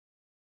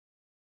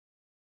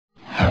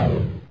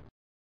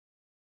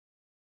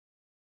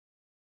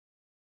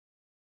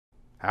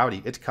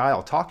Howdy, it's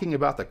Kyle talking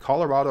about the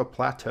Colorado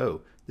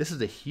Plateau. This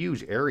is a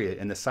huge area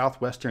in the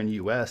southwestern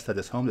U.S. that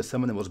is home to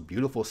some of the most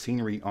beautiful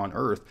scenery on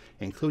Earth,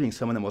 including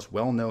some of the most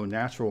well-known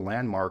natural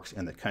landmarks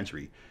in the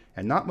country.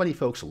 And not many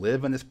folks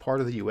live in this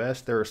part of the U.S.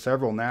 There are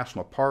several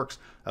national parks,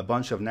 a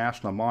bunch of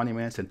national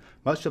monuments, and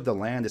much of the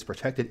land is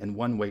protected in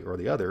one way or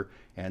the other.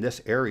 And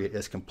this area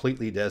is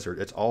completely desert.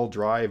 It's all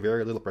dry,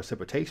 very little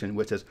precipitation,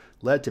 which has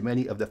led to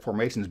many of the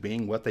formations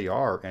being what they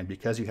are. And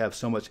because you have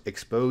so much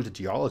exposed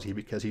geology,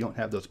 because you don't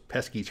have those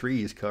pesky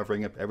trees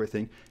covering up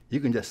everything, you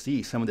can just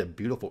see some of the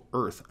beautiful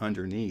earth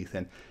underneath.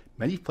 And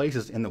many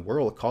places in the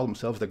world call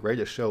themselves the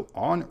greatest show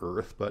on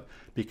Earth, but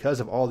because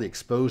of all the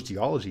exposed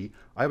geology,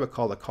 I would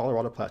call the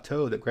Colorado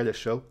Plateau the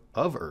greatest show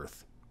of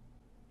Earth.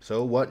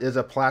 So what is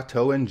a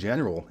plateau in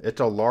general?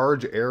 It's a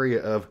large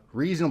area of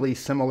reasonably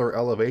similar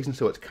elevation,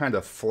 so it's kind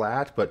of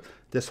flat, but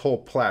this whole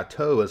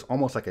plateau is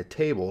almost like a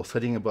table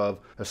sitting above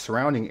a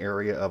surrounding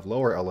area of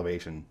lower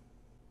elevation.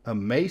 A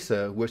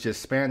mesa, which is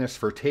Spanish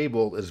for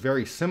table, is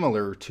very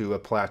similar to a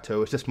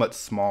plateau, it's just much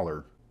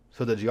smaller.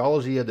 So the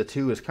geology of the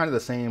two is kind of the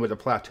same, but the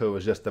plateau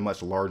is just a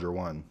much larger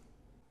one.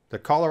 The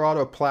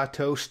Colorado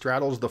Plateau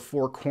straddles the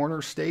Four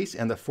Corners states,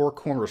 and the Four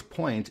Corners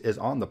Point is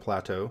on the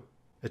plateau.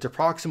 It's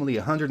approximately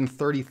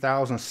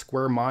 130,000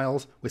 square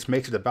miles, which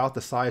makes it about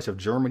the size of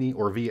Germany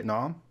or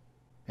Vietnam.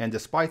 And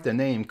despite the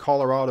name,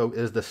 Colorado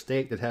is the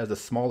state that has the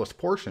smallest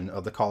portion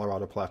of the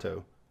Colorado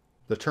Plateau.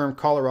 The term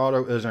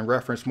Colorado is in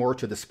reference more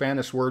to the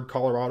Spanish word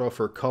Colorado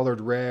for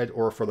colored red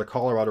or for the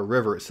Colorado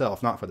River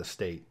itself, not for the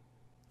state.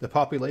 The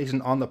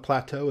population on the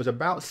plateau is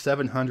about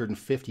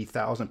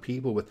 750,000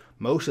 people, with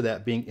most of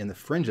that being in the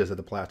fringes of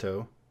the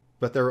plateau,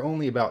 but there are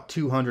only about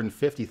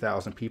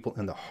 250,000 people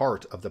in the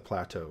heart of the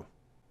plateau.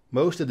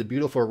 Most of the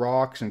beautiful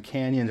rocks and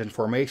canyons and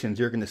formations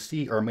you're going to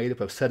see are made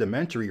up of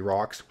sedimentary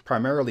rocks,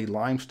 primarily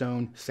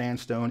limestone,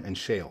 sandstone, and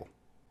shale.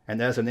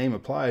 And as the name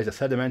implies, a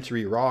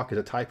sedimentary rock is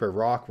a type of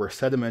rock where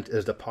sediment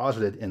is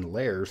deposited in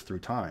layers through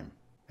time.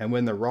 And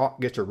when the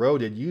rock gets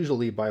eroded,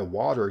 usually by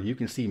water, you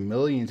can see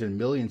millions and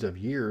millions of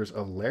years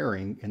of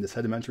layering in the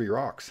sedimentary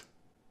rocks.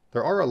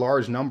 There are a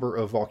large number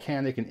of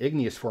volcanic and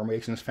igneous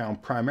formations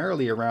found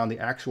primarily around the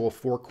actual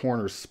Four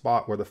Corners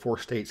spot where the four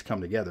states come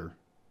together.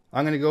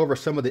 I'm going to go over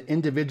some of the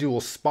individual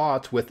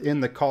spots within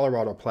the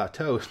Colorado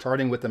Plateau,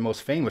 starting with the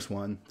most famous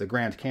one, the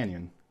Grand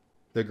Canyon.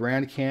 The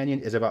Grand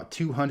Canyon is about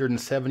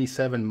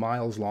 277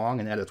 miles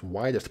long, and at its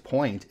widest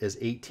point is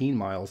 18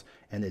 miles,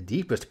 and the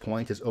deepest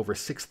point is over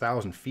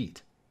 6,000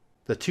 feet.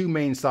 The two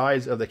main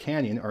sides of the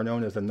canyon are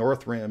known as the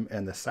North Rim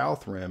and the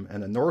South Rim,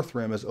 and the North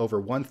Rim is over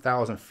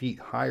 1,000 feet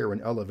higher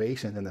in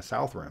elevation than the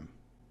South Rim.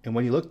 And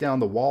when you look down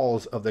the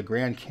walls of the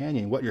Grand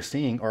Canyon, what you're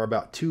seeing are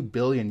about 2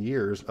 billion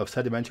years of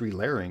sedimentary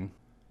layering.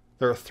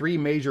 There are three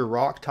major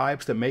rock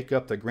types that make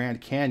up the Grand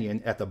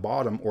Canyon. At the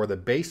bottom, or the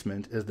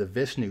basement, is the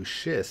Vishnu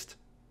schist.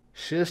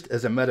 Schist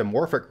is a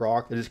metamorphic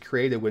rock that is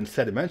created when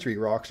sedimentary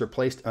rocks are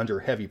placed under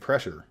heavy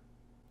pressure.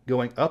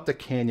 Going up the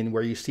canyon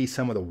where you see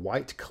some of the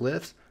white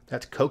cliffs,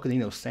 that's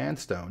Coconino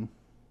sandstone.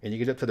 And you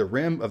get up to the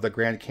rim of the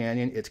Grand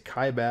Canyon, it's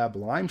Kaibab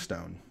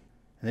limestone.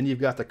 And then you've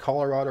got the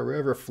Colorado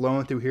River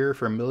flowing through here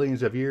for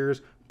millions of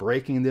years,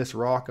 breaking this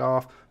rock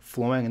off,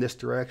 flowing in this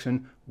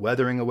direction,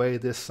 weathering away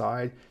this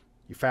side.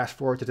 You fast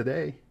forward to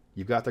today,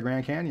 you've got the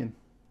Grand Canyon.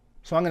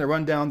 So I'm going to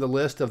run down the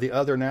list of the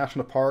other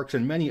national parks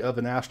and many of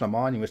the national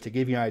monuments to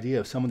give you an idea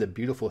of some of the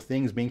beautiful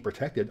things being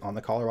protected on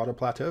the Colorado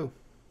Plateau.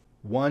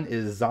 One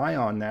is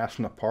Zion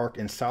National Park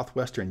in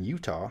southwestern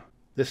Utah.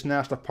 This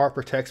national park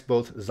protects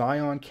both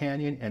Zion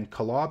Canyon and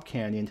Kolob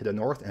Canyon to the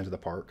north end of the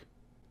park.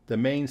 The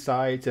main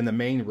sites and the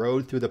main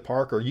road through the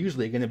park are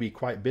usually going to be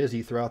quite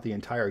busy throughout the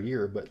entire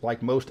year, but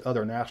like most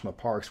other national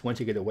parks,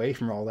 once you get away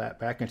from all that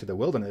back into the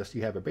wilderness,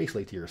 you have it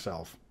basically to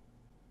yourself.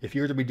 If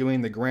you were to be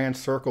doing the Grand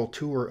Circle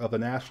tour of the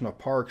national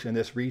parks in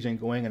this region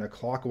going in a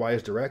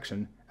clockwise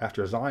direction,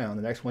 after Zion,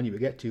 the next one you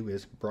would get to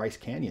is Bryce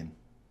Canyon.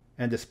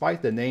 And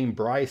despite the name,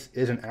 Bryce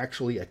isn't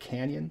actually a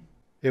canyon.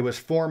 It was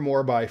formed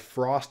more by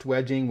frost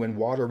wedging when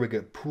water would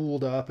get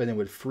pooled up and it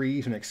would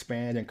freeze and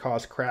expand and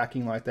cause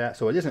cracking like that.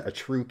 So it isn't a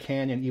true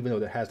canyon, even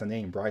though it has the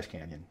name Bryce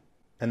Canyon.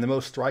 And the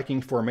most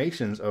striking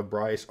formations of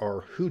Bryce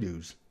are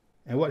hoodoos.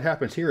 And what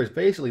happens here is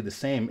basically the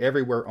same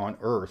everywhere on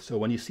Earth. So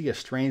when you see a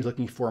strange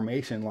looking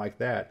formation like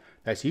that,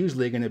 that's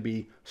usually going to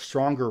be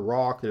stronger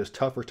rock that is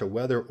tougher to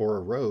weather or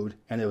erode,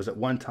 and it was at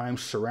one time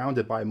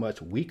surrounded by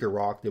much weaker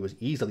rock that was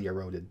easily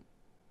eroded.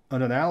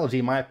 An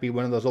analogy might be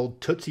one of those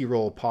old Tootsie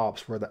Roll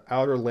Pops where the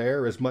outer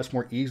layer is much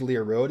more easily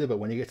eroded, but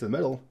when you get to the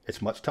middle,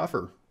 it's much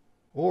tougher.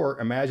 Or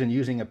imagine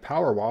using a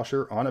power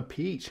washer on a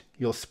peach.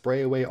 You'll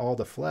spray away all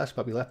the flesh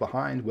but be left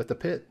behind with the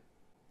pit.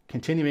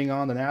 Continuing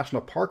on the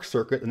national park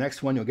circuit, the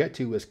next one you'll get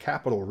to is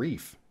Capitol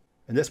Reef.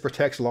 And this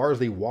protects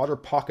largely water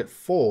pocket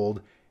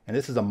fold, and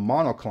this is a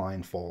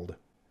monocline fold.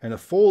 And a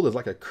fold is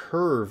like a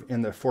curve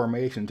in the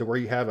formation to where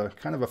you have a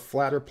kind of a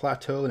flatter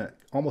plateau and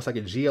almost like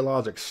a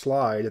geologic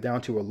slide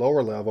down to a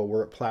lower level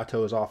where it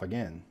plateaus off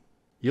again.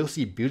 You'll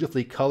see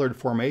beautifully colored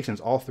formations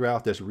all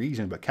throughout this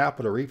region, but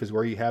Capitol Reef is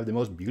where you have the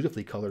most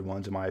beautifully colored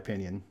ones in my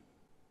opinion.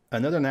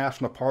 Another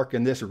national park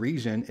in this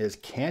region is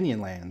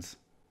Canyonlands.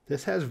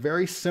 This has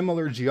very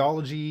similar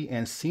geology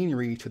and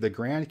scenery to the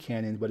Grand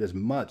Canyon, but is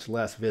much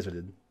less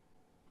visited.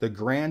 The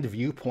Grand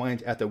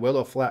Viewpoint at the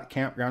Willow Flat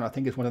Campground I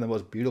think is one of the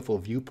most beautiful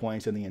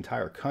viewpoints in the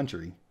entire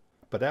country.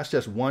 But that's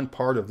just one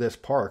part of this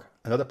park.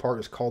 Another part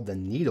is called the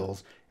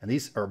Needles, and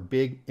these are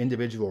big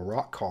individual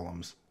rock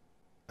columns.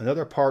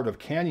 Another part of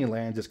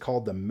Canyonlands is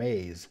called the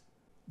Maze.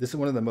 This is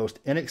one of the most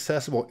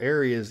inaccessible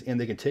areas in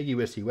the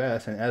contiguous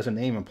U.S., and as the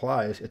name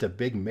implies, it's a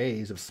big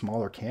maze of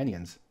smaller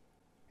canyons.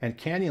 And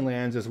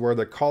Canyonlands is where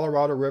the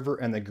Colorado River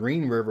and the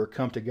Green River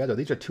come together.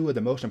 These are two of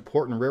the most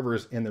important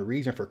rivers in the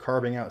region for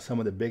carving out some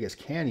of the biggest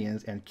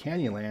canyons, and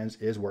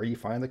Canyonlands is where you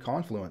find the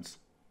confluence.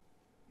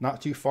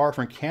 Not too far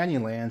from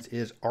Canyonlands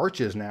is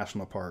Arches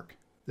National Park.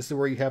 This is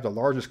where you have the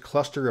largest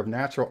cluster of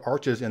natural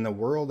arches in the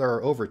world. There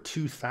are over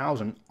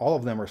 2,000. All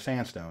of them are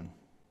sandstone.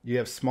 You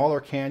have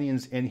smaller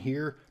canyons in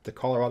here. The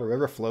Colorado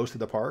River flows through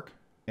the park.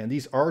 And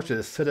these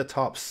arches sit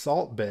atop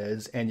salt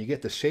beds, and you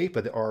get the shape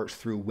of the arch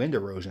through wind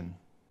erosion.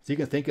 So you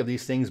can think of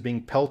these things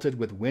being pelted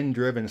with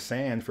wind-driven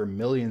sand for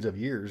millions of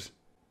years.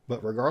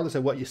 But regardless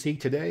of what you see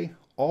today,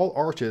 all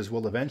arches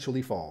will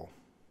eventually fall.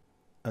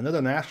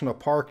 Another national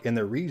park in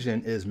the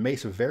region is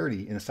Mesa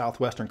Verde in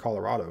southwestern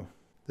Colorado.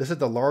 This is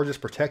the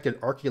largest protected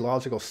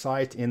archaeological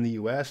site in the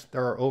U.S.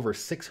 There are over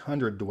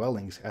 600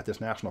 dwellings at this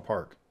national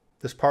park.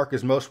 This park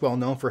is most well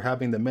known for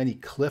having the many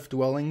cliff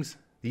dwellings.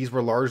 These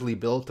were largely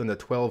built in the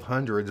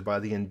 1200s by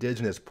the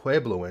indigenous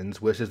Puebloans,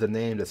 which is the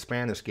name the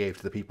Spanish gave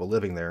to the people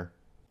living there.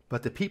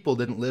 But the people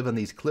didn't live in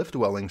these cliff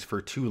dwellings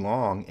for too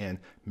long, and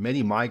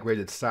many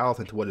migrated south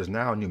into what is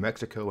now New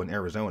Mexico and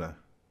Arizona.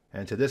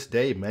 And to this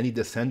day, many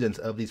descendants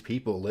of these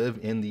people live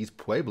in these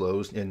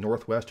pueblos in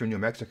northwestern New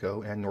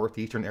Mexico and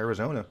northeastern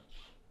Arizona.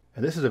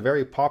 And this is a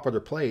very popular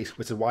place,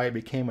 which is why it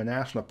became a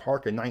national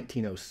park in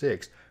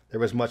 1906. There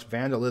was much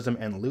vandalism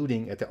and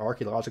looting at the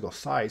archaeological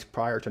sites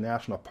prior to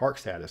national park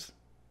status.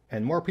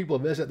 And more people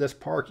visit this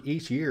park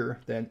each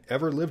year than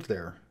ever lived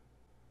there.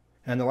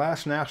 And the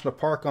last national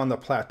park on the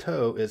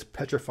plateau is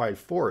Petrified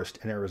Forest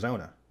in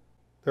Arizona.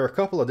 There are a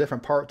couple of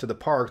different parts of the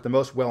park. The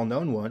most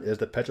well-known one is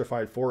the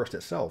Petrified Forest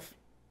itself.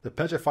 The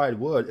petrified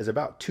wood is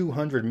about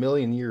 200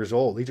 million years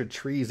old. These are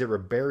trees that were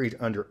buried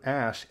under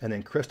ash and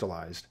then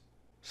crystallized.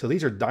 So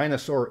these are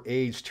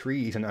dinosaur-aged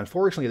trees, and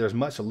unfortunately there's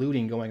much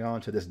looting going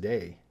on to this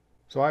day.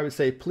 So I would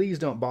say please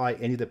don't buy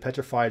any of the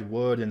petrified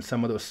wood in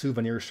some of those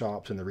souvenir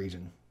shops in the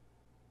region.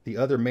 The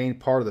other main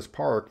part of this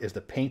park is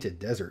the Painted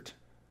Desert.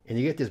 And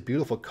you get this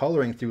beautiful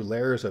coloring through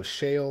layers of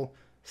shale,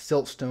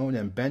 siltstone,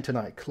 and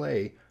bentonite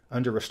clay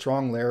under a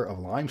strong layer of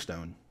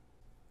limestone.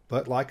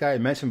 But like I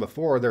had mentioned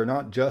before, they're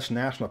not just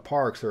national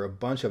parks. There are a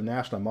bunch of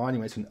national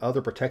monuments and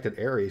other protected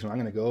areas, and I'm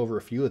going to go over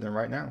a few of them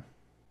right now.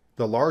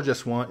 The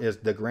largest one is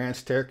the Grand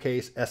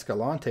Staircase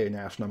Escalante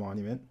National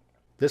Monument.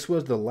 This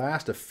was the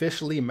last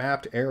officially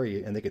mapped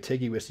area in the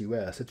contiguous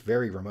U.S. It's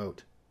very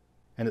remote.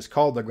 And it's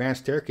called the Grand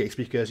Staircase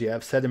because you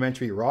have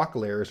sedimentary rock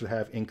layers that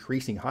have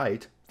increasing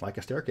height, like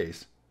a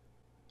staircase.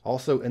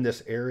 Also in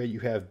this area you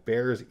have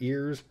Bears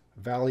Ears,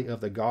 Valley of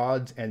the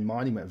Gods, and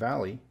Monument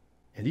Valley.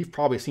 And you've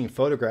probably seen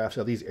photographs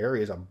of these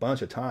areas a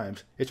bunch of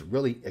times. It's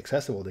really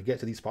accessible to get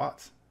to these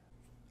spots.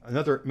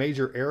 Another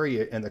major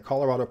area in the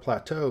Colorado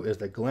Plateau is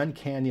the Glen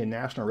Canyon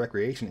National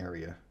Recreation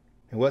Area.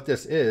 And what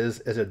this is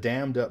a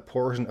dammed up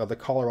portion of the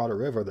Colorado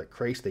River that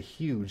creates the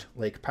huge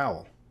Lake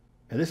Powell.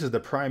 And this is the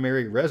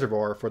primary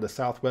reservoir for the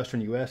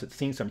southwestern U.S. It's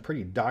seen some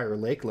pretty dire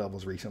lake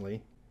levels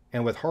recently.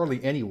 And with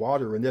hardly any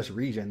water in this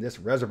region, this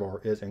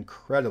reservoir is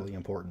incredibly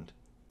important.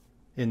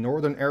 In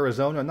northern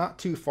Arizona, not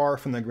too far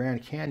from the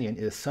Grand Canyon,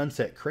 is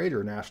Sunset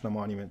Crater National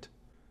Monument.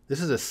 This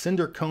is a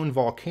cinder cone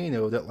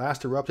volcano that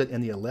last erupted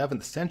in the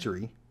 11th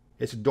century.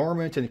 It's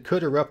dormant and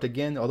could erupt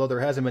again, although there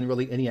hasn't been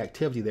really any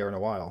activity there in a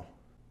while.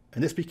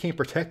 And this became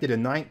protected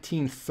in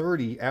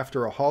 1930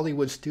 after a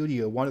Hollywood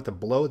studio wanted to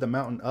blow the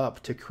mountain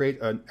up to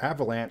create an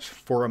avalanche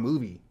for a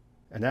movie.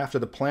 And after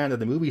the plan of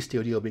the movie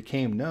studio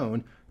became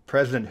known,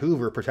 President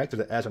Hoover protected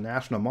it as a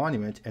national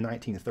monument in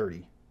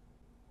 1930.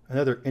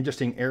 Another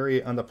interesting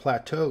area on the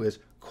plateau is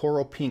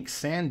Coral Pink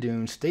Sand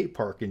Dunes State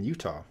Park in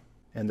Utah.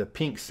 And the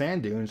pink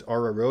sand dunes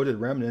are eroded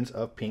remnants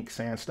of pink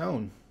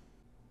sandstone.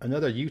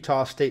 Another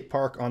Utah state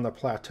park on the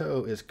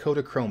plateau is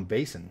Kodachrome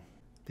Basin.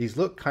 These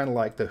look kind of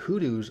like the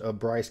hoodoos of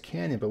Bryce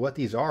Canyon, but what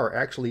these are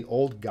actually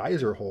old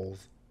geyser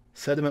holes.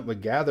 Sediment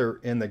would gather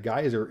in the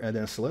geyser and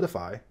then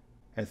solidify.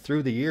 And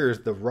through the years,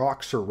 the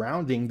rock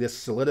surrounding this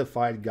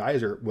solidified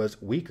geyser was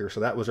weaker,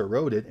 so that was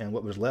eroded, and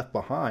what was left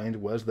behind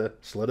was the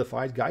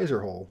solidified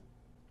geyser hole.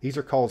 These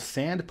are called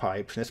sand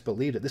pipes, and it's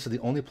believed that this is the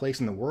only place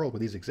in the world where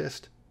these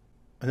exist.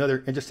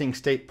 Another interesting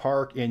state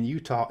park in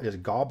Utah is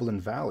Goblin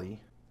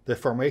Valley. The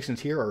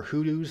formations here are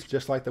hoodoos,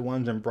 just like the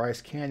ones in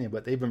Bryce Canyon,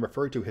 but they've been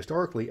referred to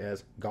historically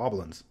as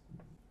goblins.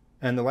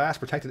 And the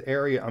last protected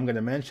area I'm going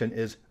to mention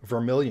is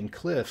Vermilion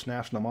Cliffs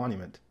National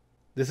Monument.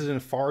 This is in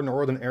far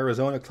northern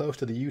Arizona, close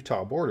to the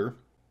Utah border.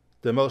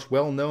 The most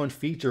well-known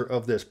feature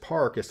of this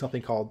park is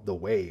something called the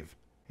Wave.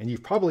 And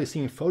you've probably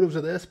seen photos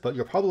of this, but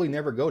you'll probably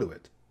never go to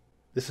it.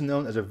 This is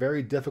known as a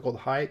very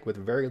difficult hike with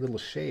very little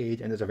shade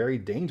and is a very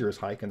dangerous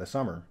hike in the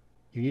summer.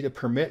 You need a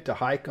permit to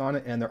hike on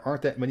it, and there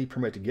aren't that many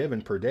permits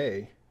given per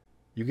day.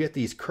 You get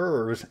these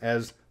curves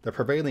as the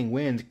prevailing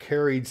wind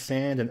carried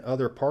sand and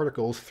other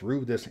particles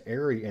through this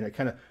area, and it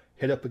kind of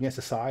hit up against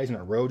the sides and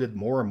eroded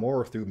more and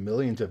more through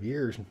millions of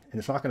years. And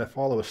it's not going to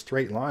follow a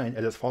straight line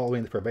as it's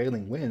following the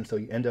prevailing wind, so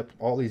you end up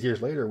all these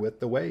years later with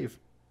the wave.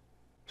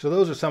 So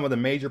those are some of the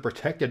major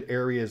protected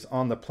areas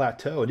on the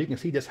plateau, and you can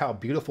see just how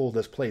beautiful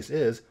this place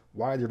is,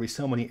 why there be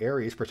so many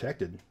areas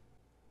protected.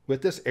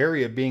 With this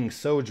area being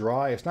so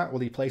dry, it's not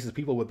really places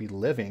people would be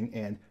living,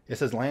 and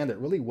this is land that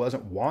really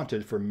wasn't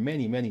wanted for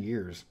many, many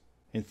years.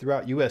 And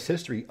throughout U.S.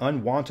 history,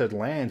 unwanted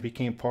land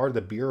became part of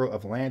the Bureau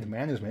of Land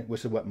Management,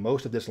 which is what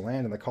most of this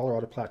land in the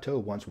Colorado Plateau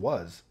once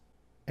was.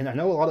 And I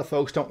know a lot of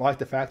folks don't like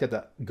the fact that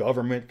the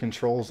government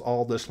controls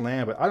all this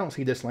land, but I don't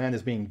see this land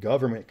as being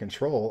government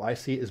control. I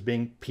see it as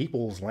being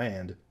people's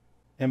land.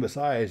 And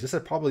besides, this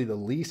is probably the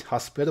least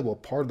hospitable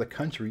part of the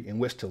country in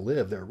which to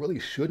live. There really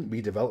shouldn't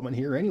be development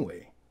here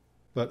anyway.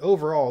 But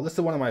overall, this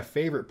is one of my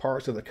favorite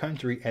parts of the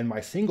country and my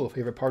single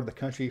favorite part of the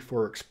country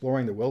for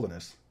exploring the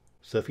wilderness.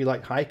 So if you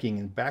like hiking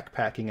and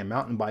backpacking and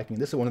mountain biking,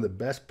 this is one of the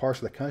best parts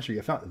of the country,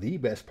 if not the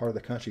best part of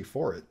the country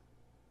for it.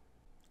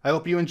 I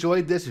hope you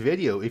enjoyed this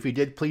video. If you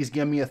did, please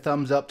give me a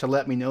thumbs up to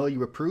let me know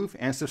you approve,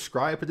 and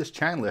subscribe to this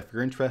channel if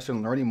you're interested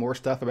in learning more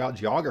stuff about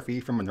geography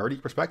from a nerdy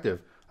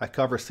perspective. I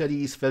cover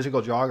cities,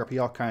 physical geography,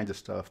 all kinds of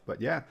stuff. But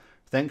yeah,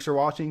 thanks for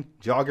watching.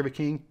 Geography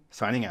King,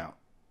 signing out.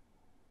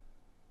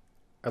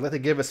 I'd like to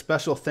give a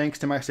special thanks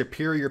to my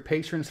superior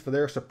patrons for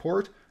their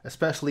support,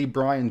 especially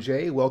Brian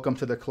J. Welcome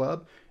to the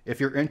club.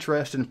 If you're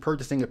interested in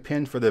purchasing a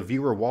pin for the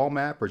viewer wall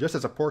map or just to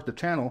support the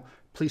channel,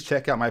 please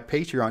check out my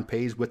Patreon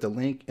page with the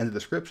link in the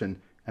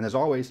description. And as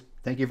always,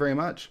 thank you very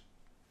much.